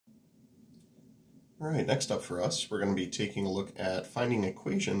All right, next up for us, we're going to be taking a look at finding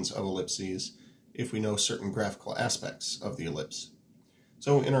equations of ellipses if we know certain graphical aspects of the ellipse.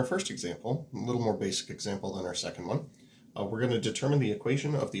 So in our first example, a little more basic example than our second one, we're going to determine the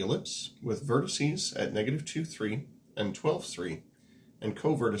equation of the ellipse with vertices at -2, 3, and 12, 3, and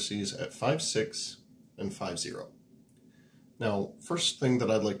covertices at 5, 6, and 5, 0. Now, first thing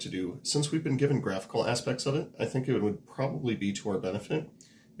that I'd like to do, since we've been given graphical aspects of it, I think it would probably be to our benefit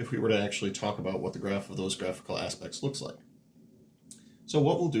if we were to actually talk about what the graph of those graphical aspects looks like. So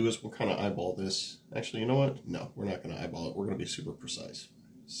what we'll do is we'll kind of eyeball this. Actually, you know what? No, we're not going to eyeball it. We're going to be super precise.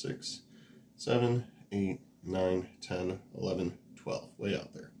 6, 7, 8, 9, 10, 11, 12. Way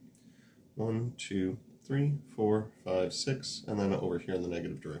out there. 1, 2, 3, 4, 5, 6, and then over here in the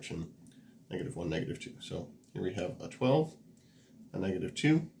negative direction, -1, -2. So here we have a 12, a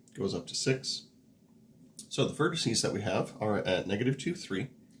 -2, goes up to 6. So the vertices that we have are at -2, 3.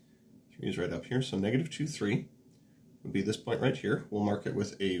 3 is right up here, so -2, 3 would be this point right here. We'll mark it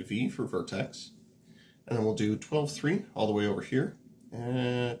with a V for vertex. And then we'll do 12, 3 all the way over here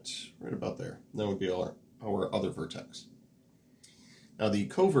at right about there. That would be our other vertex. Now the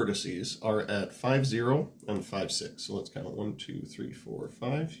covertices are at 5, 0 and 5, 6. So let's count 1, 2, 3, 4,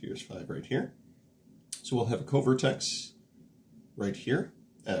 5. Here's 5 right here. So we'll have a covertex right here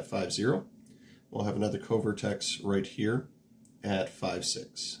at 5, 0. We'll have another covertex right here at 5,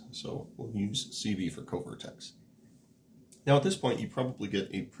 6. So we'll use CV for covertex. Now at this point you probably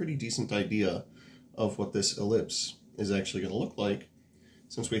get a pretty decent idea of what this ellipse is actually going to look like,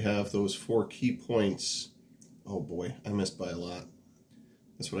 since we have those 4 key points. Oh boy, I missed by a lot.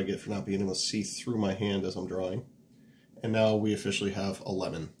 That's what I get for not being able to see through my hand as I'm drawing. And now we officially have a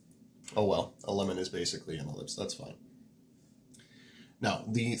lemon. Oh well, a lemon is basically an ellipse, that's fine. Now,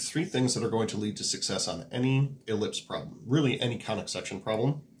 the 3 things that are going to lead to success on any ellipse problem, really any conic section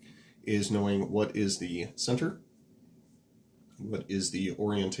problem, is knowing what is the center, what is the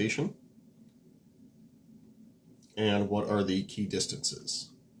orientation, and what are the key distances.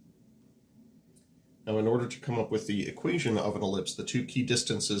 Now, in order to come up with the equation of an ellipse, the 2 key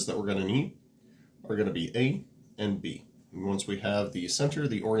distances that we're going to need are going to be A and B. And once we have the center,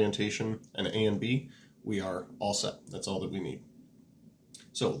 the orientation, and A and B, we are all set. That's all that we need.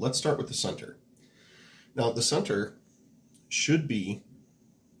 So let's start with the center. Now the center should be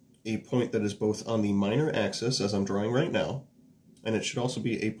a point that is both on the minor axis, as I'm drawing right now, and it should also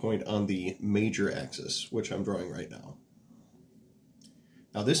be a point on the major axis, which I'm drawing right now.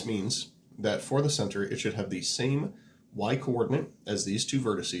 Now this means that for the center, it should have the same y-coordinate as these 2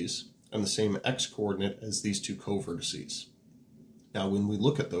 vertices, and the same x-coordinate as these 2 covertices. Now when we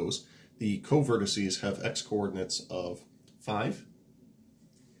look at those, the covertices have x-coordinates of 5,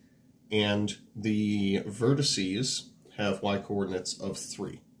 and the vertices have y-coordinates of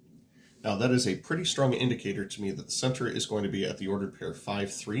 3. Now that is a pretty strong indicator to me that the center is going to be at the ordered pair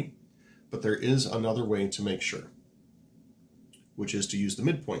 5, 3, but there is another way to make sure, which is to use the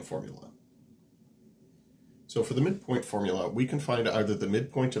midpoint formula. So for the midpoint formula, we can find either the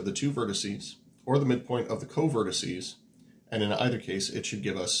midpoint of the 2 vertices or the midpoint of the covertices, and in either case it should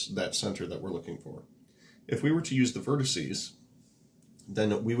give us that center that we're looking for. If we were to use the vertices,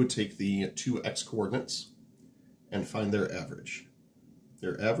 then we would take the 2 x-coordinates and find their average.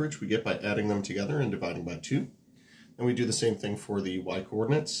 Their average we get by adding them together and dividing by 2. And we do the same thing for the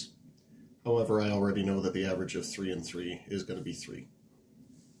y-coordinates. However, I already know that the average of 3 and 3 is going to be 3.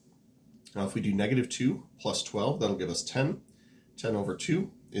 Now if we do -2 plus 12, that'll give us 10. 10 over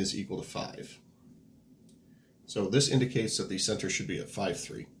 2 is equal to 5. So this indicates that the center should be at 5,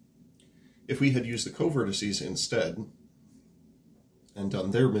 3. If we had used the covertices instead, and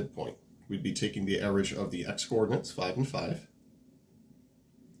done their midpoint, we'd be taking the average of the x-coordinates, 5 and 5,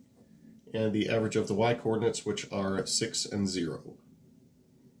 and the average of the y-coordinates, which are 6 and 0.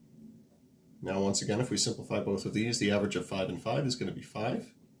 Now once again, if we simplify both of these, the average of 5 and 5 is going to be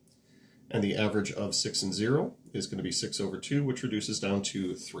 5, and the average of 6 and 0 is going to be 6 over 2, which reduces down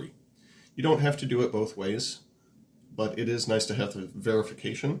to 3. You don't have to do it both ways, but it is nice to have the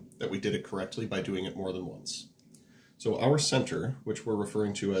verification that we did it correctly by doing it more than once. So our center, which we're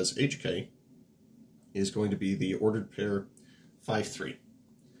referring to as HK, is going to be the ordered pair 5, 3.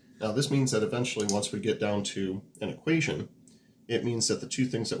 Now this means that eventually, once we get down to an equation, it means that the 2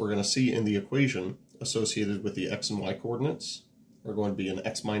 things that we're going to see in the equation associated with the x and y coordinates are going to be an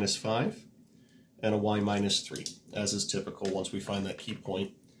x minus 5 and a y minus 3, as is typical once we find that key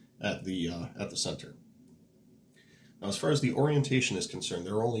point at the center. Now as far as the orientation is concerned,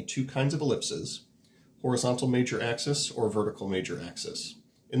 there are only 2 kinds of ellipses: horizontal major axis or vertical major axis.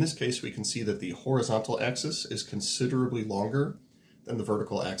 In this case, we can see that the horizontal axis is considerably longer than the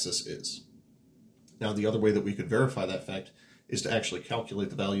vertical axis is. Now, the other way that we could verify that fact is to actually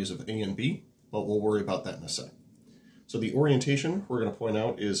calculate the values of A and B, but we'll worry about that in a sec. So the orientation we're going to point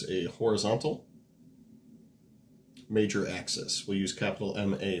out is a horizontal major axis. We'll use capital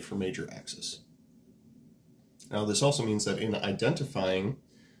MA for major axis. Now, this also means that in identifying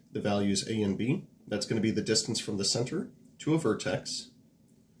the values A and B, that's going to be the distance from the center to a vertex,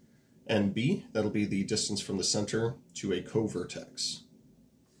 and B, that'll be the distance from the center to a covertex.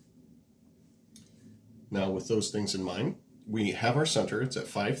 Now, with those things in mind, we have our center, it's at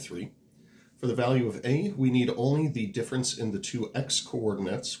 5, 3. For the value of A, we need only the difference in the two x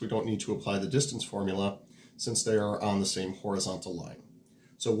coordinates. We don't need to apply the distance formula since they are on the same horizontal line.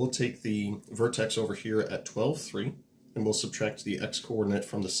 So we'll take the vertex over here at 12, 3, and we'll subtract the x coordinate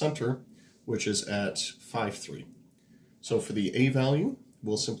from the center, which is at 5, 3. So for the A value,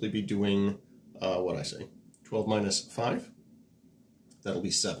 we'll simply be doing, 12 minus 5, that'll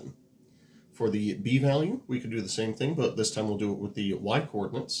be 7. For the B value, we could do the same thing, but this time we'll do it with the y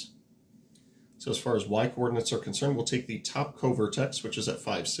coordinates. So as far as y coordinates are concerned, we'll take the top covertex, which is at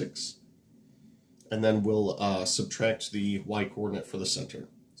 5, 6, and then we'll subtract the y coordinate for the center.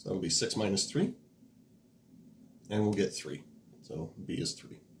 So that'll be 6 minus 3, and we'll get 3. So B is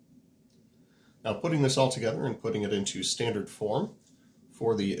 3. Now, putting this all together and putting it into standard form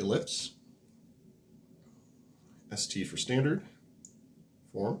for the ellipse, ST for standard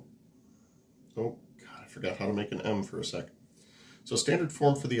form. Oh, God, I forgot how to make an M for a second. So standard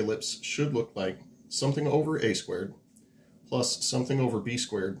form for the ellipse should look like something over a squared plus something over b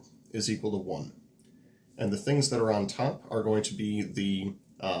squared is equal to 1. And the things that are on top are going to be the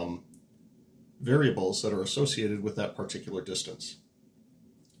variables that are associated with that particular distance.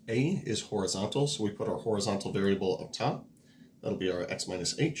 A is horizontal, so we put our horizontal variable up top. That'll be our x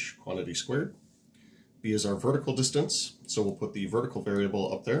minus h, quantity squared. B is our vertical distance, so we'll put the vertical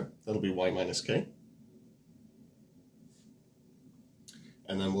variable up there. That'll be y minus k.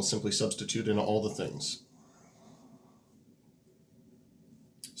 And then we'll simply substitute in all the things.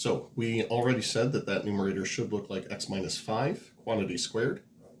 So we already said that that numerator should look like x minus 5, quantity squared.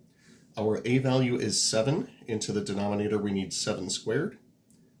 Our a value is 7. Into the denominator we need 7 squared.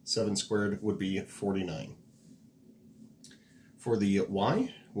 7 squared would be 49. For the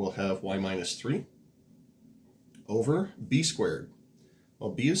y, we'll have y minus 3 over b squared.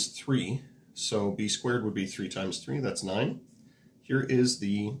 Well, b is 3, so b squared would be 3 times 3, that's 9. Here is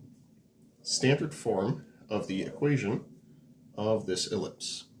the standard form of the equation of this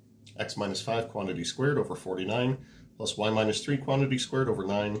ellipse. X minus 5 quantity squared over 49 plus y minus 3 quantity squared over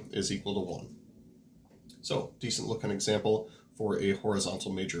 9 is equal to 1. So, decent looking example for a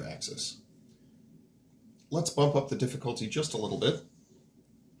horizontal major axis. Let's bump up the difficulty just a little bit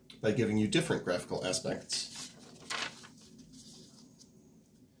by giving you different graphical aspects.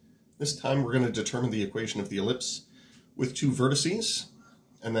 This time we're going to determine the equation of the ellipse with 2 vertices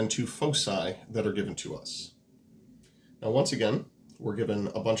and then 2 foci that are given to us. Now once again, we're given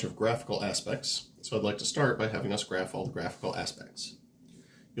a bunch of graphical aspects, so I'd like to start by having us graph all the graphical aspects.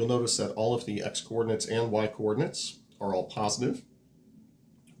 You'll notice that all of the x-coordinates and y-coordinates are all positive,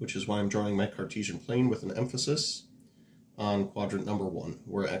 which is why I'm drawing my Cartesian plane with an emphasis on quadrant number 1,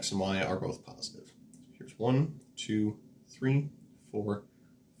 where x and y are both positive. Here's 1, 2, 3, 4,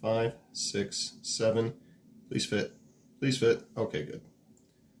 5, 6, 7. Please fit. Please fit. Okay, good.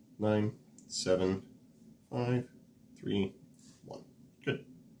 9, 7, 5, 3, 1. Good.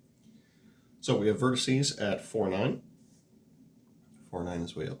 So we have vertices at 4, 9. 4, 9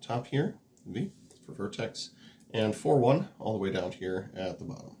 is way up top here, V, for vertex. And 4, 1 all the way down here at the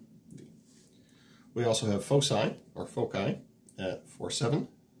bottom, V. We also have foci, or foci, at 4, 7,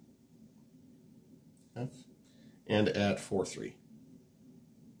 F, and at 4, 3.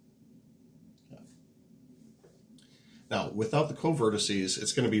 Now, without the covertices,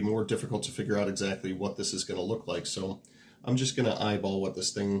 it's going to be more difficult to figure out exactly what this is going to look like, so I'm just going to eyeball what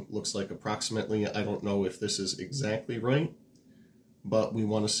this thing looks like approximately. I don't know if this is exactly right, but we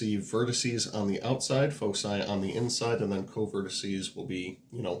want to see vertices on the outside, foci on the inside, and then covertices will be,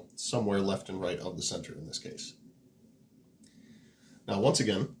 somewhere left and right of the center in this case. Now, once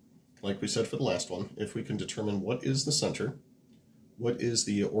again, like we said for the last one, if we can determine what is the center, what is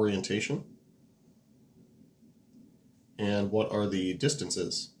the orientation, and what are the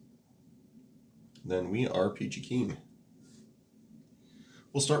distances, then we are peachy keen.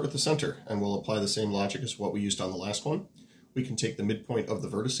 We'll start with the center, and we'll apply the same logic as what we used on the last one. We can take the midpoint of the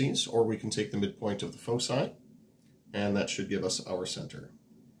vertices, or we can take the midpoint of the foci, and that should give us our center.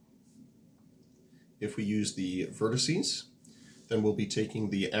 If we use the vertices, then we'll be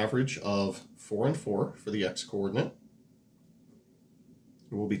taking the average of 4 and 4 for the x-coordinate,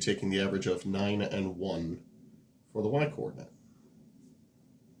 we'll be taking the average of 9 and 1 for the y-coordinate.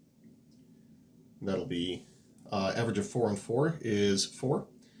 That'll be average of 4 and 4 is 4.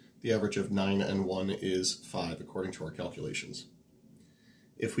 The average of 9 and 1 is 5, according to our calculations.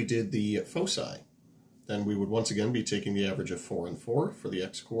 If we did the foci, then we would once again be taking the average of 4 and 4 for the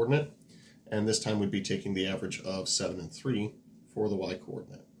x-coordinate, and this time we'd be taking the average of 7 and 3 for the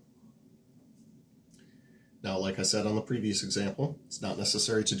y-coordinate. Now, like I said on the previous example, it's not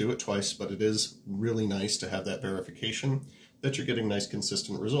necessary to do it twice, but it is really nice to have that verification that you're getting nice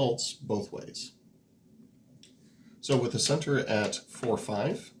consistent results both ways. So with the center at 4,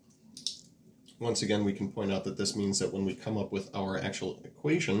 5, once again we can point out that this means that when we come up with our actual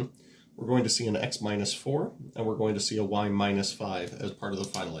equation, we're going to see an x minus 4, and we're going to see a y minus 5 as part of the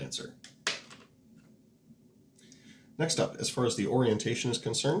final answer. Next up, as far as the orientation is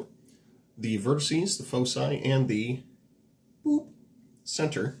concerned, the vertices, the foci, and the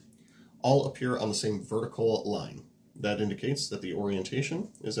center all appear on the same vertical line. That indicates that the orientation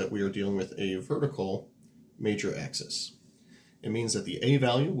is that we are dealing with a vertical major axis. It means that the a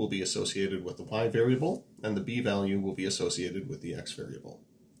value will be associated with the y variable, and the b value will be associated with the x variable.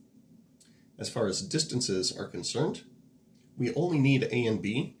 As far as distances are concerned, we only need a and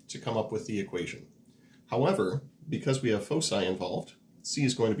b to come up with the equation. However, because we have foci involved, c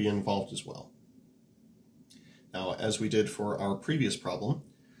is going to be involved as well. Now, as we did for our previous problem,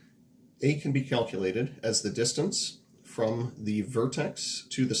 a can be calculated as the distance from the vertex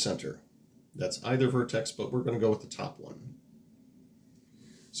to the center. That's either vertex, but we're going to go with the top one.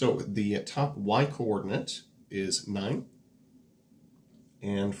 So the top y-coordinate is 9,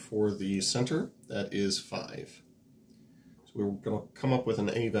 and for the center, that is 5. So we're going to come up with an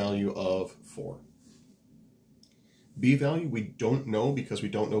a value of 4. B value we don't know because we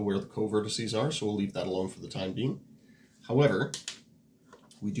don't know where the covertices are, so we'll leave that alone for the time being. However,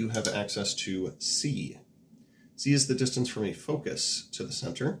 we do have access to C. C is the distance from a focus to the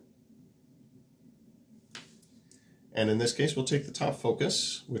center. And in this case, we'll take the top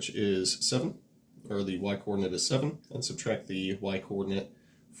focus, which is 7, or the y-coordinate is 7, and subtract the y-coordinate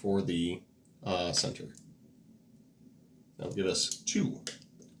for the center. That'll give us 2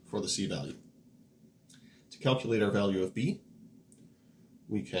 for the C value. To calculate our value of B,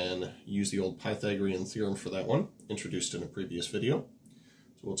 we can use the old Pythagorean theorem for that one, introduced in a previous video.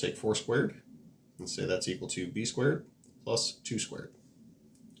 So we'll take 4 squared and say that's equal to b squared plus 2 squared.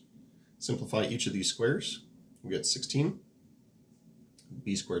 Simplify each of these squares, we get 16,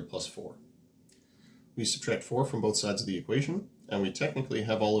 b squared plus 4. We subtract 4 from both sides of the equation, and we technically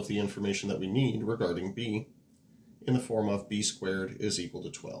have all of the information that we need regarding b in the form of b squared is equal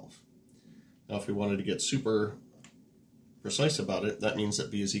to 12. Now, if we wanted to get super precise about it, that means that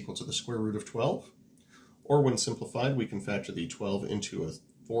b is equal to the square root of 12, or when simplified, we can factor the 12 into a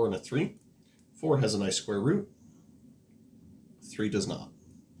 4 and a 3. 4 has a nice square root, 3 does not.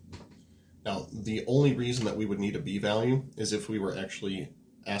 Now, the only reason that we would need a b value is if we were actually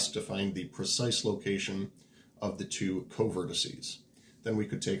asked to find the precise location of the two covertices. Then we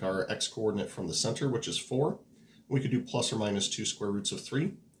could take our x-coordinate from the center, which is 4. We could do plus or minus 2 square roots of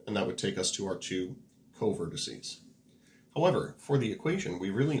 3, and that would take us to our two covertices. However, for the equation, we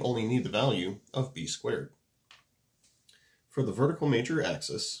really only need the value of b squared. For the vertical major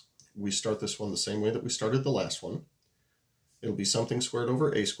axis, we start this one the same way that we started the last one. It'll be something squared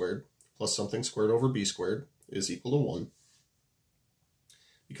over a squared plus something squared over b squared is equal to 1.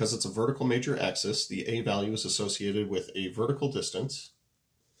 Because it's a vertical major axis, the a value is associated with a vertical distance,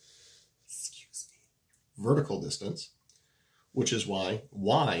 which is why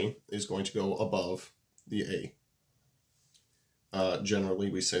y is going to go above the a.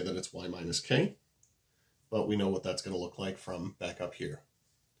 Generally, we say that it's y minus k, but we know what that's going to look like from back up here,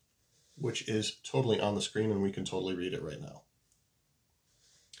 which is totally on the screen, and we can totally read it right now.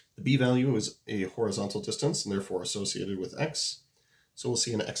 The b value is a horizontal distance, and therefore associated with x, so we'll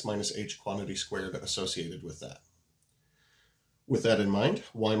see an x minus h quantity squared associated with that. With that in mind,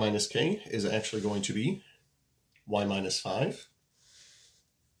 y minus k is actually going to be y minus 5.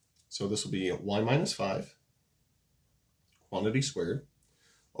 So this will be y minus 5 quantity squared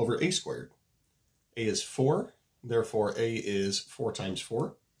over a squared. A is 4, therefore a is 4 times 4.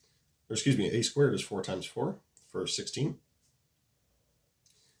 Or excuse me, a squared is 4 times 4 for 16.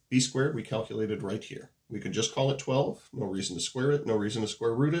 B squared we calculated right here. We could just call it 12, no reason to square it, no reason to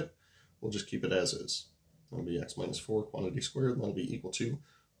square root it. We'll just keep it as is. That'll be x minus 4 quantity squared, and that'll be equal to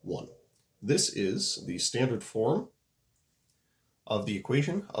 1. This is the standard form of the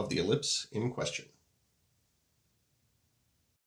equation of the ellipse in question.